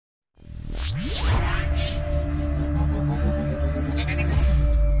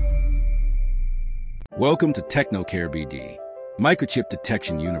Welcome to Technocarebd, Microchip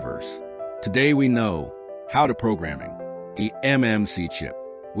Detection Universe. Today we know how to programming a Emmc chip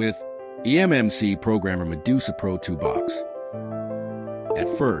with Emmc Programmer Medusa Pro 2 box. At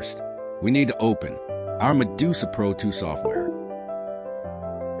first, we need to open our Medusa Pro 2 software.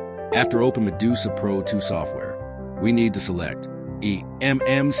 After open Medusa Pro 2 software, we need to select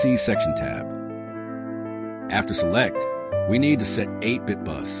Emmc section tab. After select, we need to set 8-bit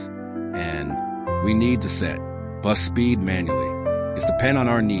bus, and we need to set bus speed manually. It's depend on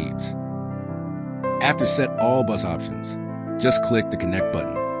our needs. After set all bus options, just click the connect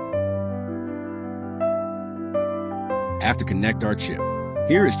button. After connect our chip,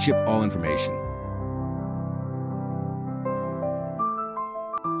 here is chip all information.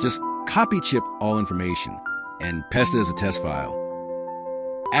 Just copy chip all information and paste it as a test file.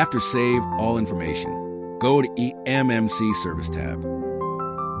 After save all information, go to Emmc Service tab.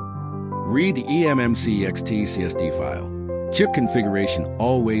 Read the Emmc XT-CSD file. Chip configuration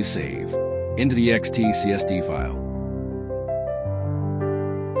always save into the XT-CSD file.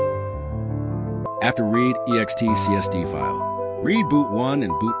 After read ext-CSD file, read boot 1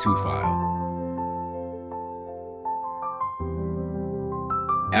 and boot 2 file.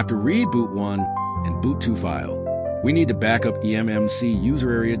 After read boot 1 and boot 2 file, we need to back up Emmc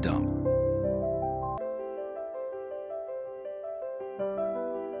user area dump.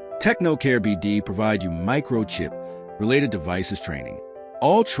 Technocarebd provide you microchip related devices training.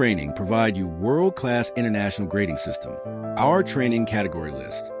 All training provide you world-class international grading system. Our training category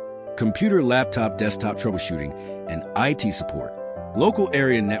list: computer, laptop, desktop troubleshooting, and IT support. Local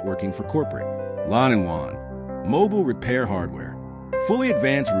area networking for corporate. LAN and WAN. Mobile repair hardware. Fully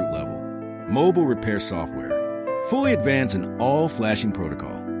advanced root level. Mobile repair software. Fully advanced in all flashing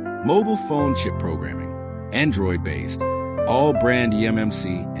protocol. Mobile phone chip programming. Android-based. All brand Emmc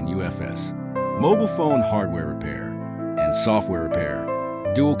and UFS. Mobile phone hardware repair and software repair.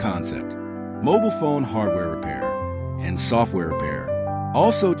 Dual concept. Mobile phone hardware repair and software repair.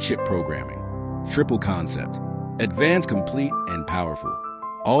 Also chip programming. Triple concept. Advanced, complete, and powerful.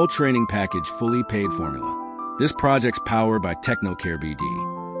 All training package fully paid formula. This project's powered by Technocarebd.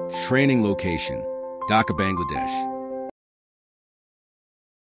 Training location: Dhaka, Bangladesh.